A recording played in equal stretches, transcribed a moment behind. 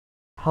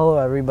Hello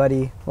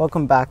everybody,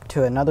 welcome back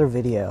to another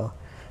video.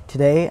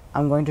 Today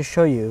I'm going to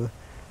show you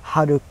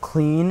how to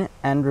clean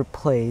and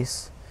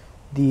replace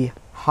the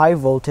high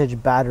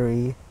voltage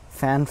battery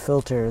fan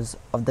filters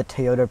of the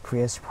Toyota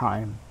Prius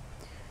Prime.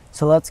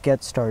 So let's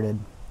get started.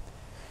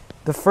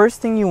 The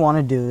first thing you want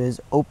to do is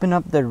open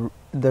up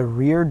the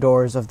rear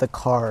doors of the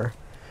car,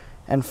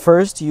 and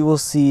first you will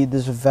see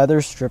this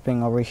weather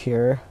stripping over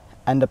here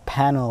and a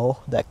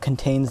panel that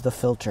contains the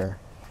filter.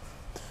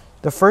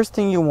 The first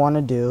thing you want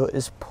to do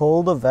is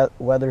pull the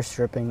weather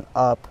stripping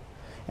up,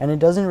 and it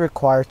doesn't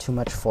require too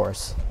much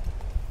force.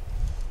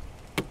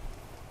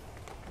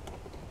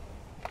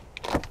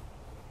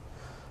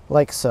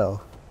 Like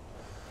so.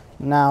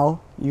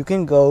 Now you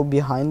can go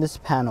behind this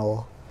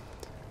panel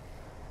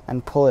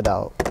and pull it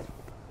out.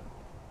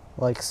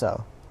 Like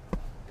so.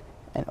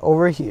 And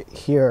over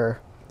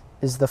here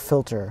is the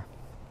filter.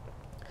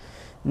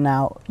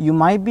 Now you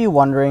might be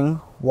wondering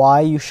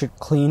why you should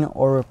clean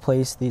or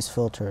replace these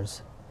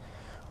filters.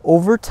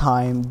 Over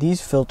time,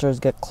 these filters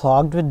get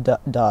clogged with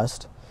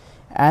dust,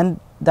 and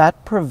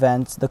that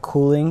prevents the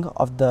cooling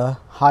of the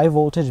high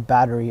voltage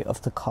battery of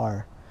the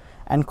car.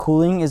 And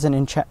cooling is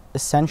an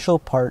essential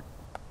part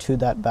to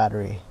that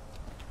battery.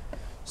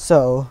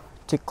 So,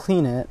 to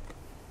clean it,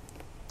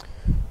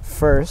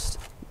 first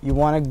you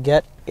want to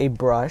get a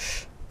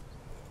brush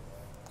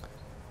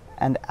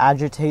and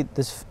agitate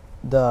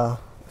the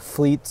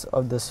pleats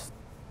of this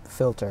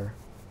filter.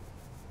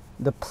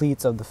 The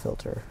pleats of the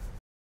filter.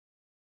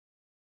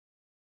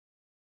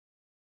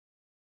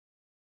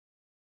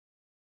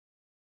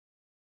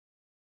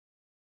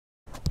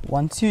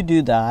 Once you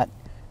do that,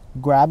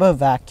 grab a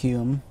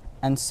vacuum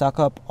and suck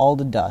up all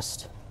the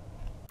dust.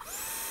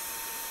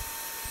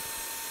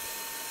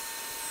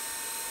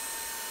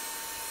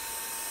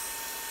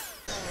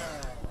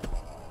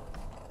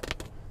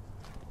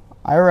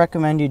 I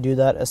recommend you do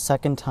that a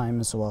second time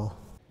as well.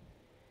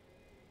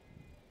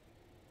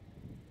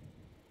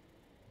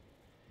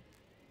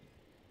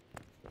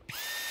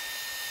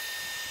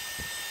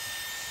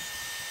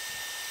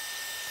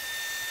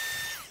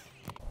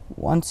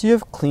 Once you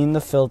have cleaned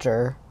the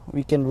filter,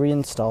 we can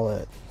reinstall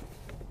it.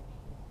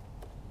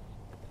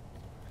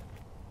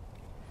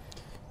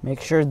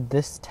 Make sure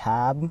this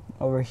tab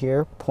over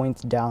here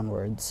points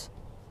downwards.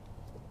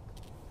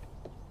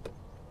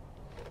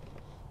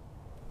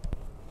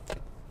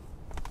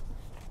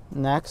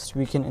 Next,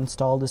 we can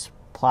install this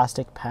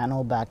plastic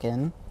panel back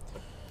in.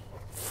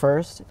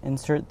 First,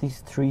 insert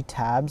these 3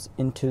 tabs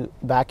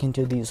back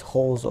into these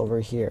holes over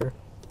here.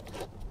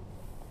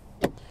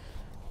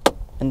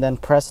 And then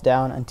press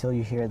down until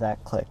you hear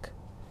that click.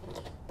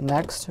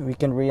 Next, we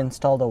can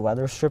reinstall the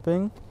weather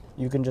stripping.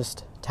 You can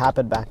just tap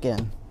it back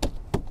in.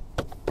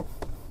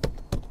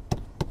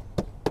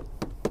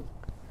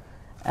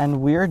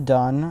 And we're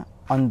done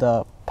on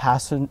the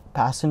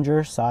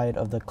passenger side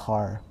of the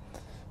car.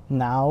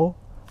 Now,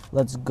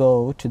 let's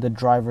go to the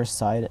driver's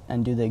side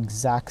and do the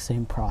exact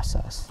same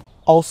process.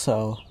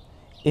 Also,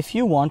 if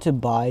you want to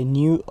buy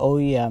new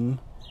OEM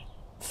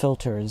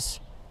filters,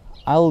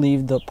 I'll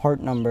leave the part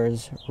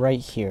numbers right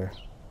here,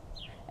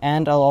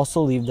 and I'll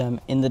also leave them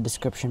in the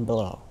description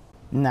below.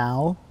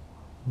 Now,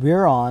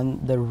 we're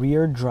on the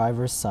rear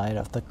driver's side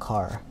of the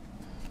car.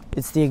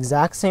 It's the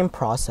exact same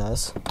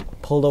process.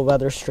 Pull the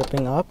weather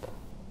stripping up,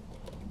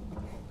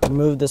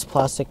 remove this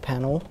plastic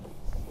panel,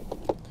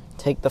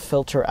 take the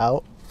filter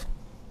out,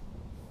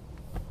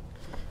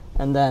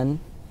 and then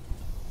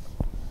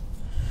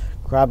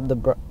grab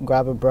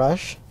a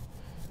brush,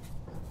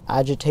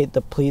 agitate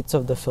the pleats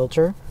of the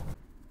filter,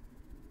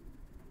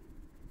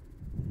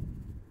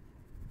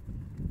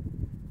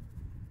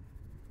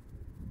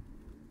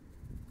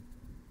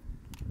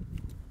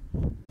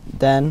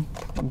 then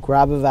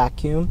grab a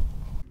vacuum,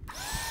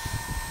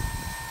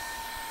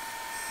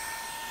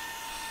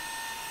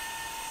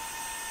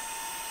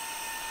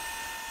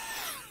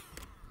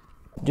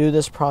 do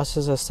this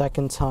process a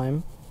second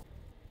time.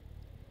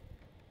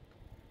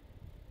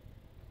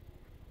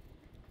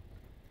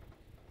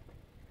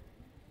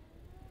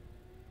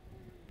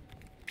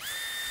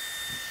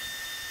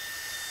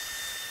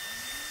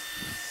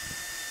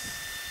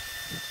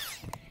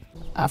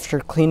 After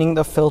cleaning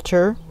the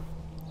filter,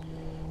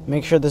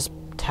 make sure this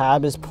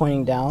tab is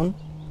pointing down,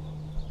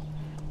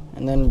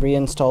 and then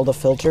reinstall the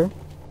filter.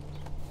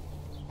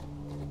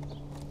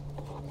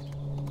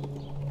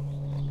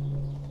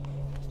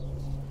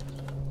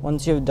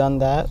 Once you've done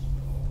that,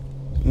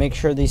 make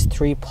sure these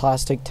 3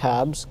 plastic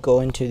tabs go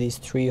into these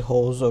 3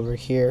 holes over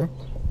here.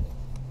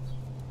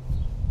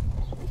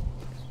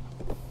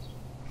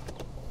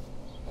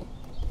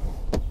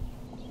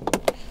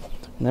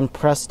 And then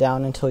press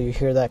down until you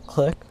hear that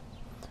click.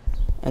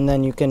 And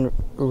then you can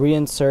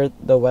reinsert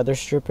the weather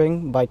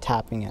stripping by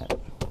tapping it.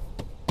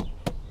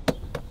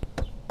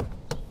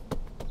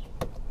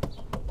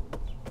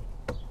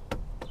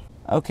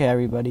 Okay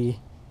everybody,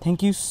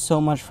 thank you so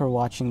much for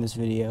watching this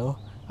video.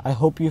 I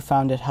hope you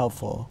found it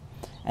helpful.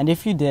 And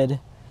if you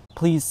did,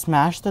 please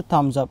smash the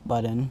thumbs up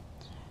button,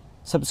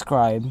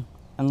 subscribe,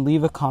 and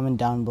leave a comment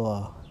down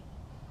below.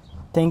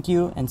 Thank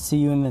you, and see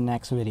you in the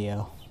next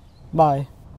video. Bye.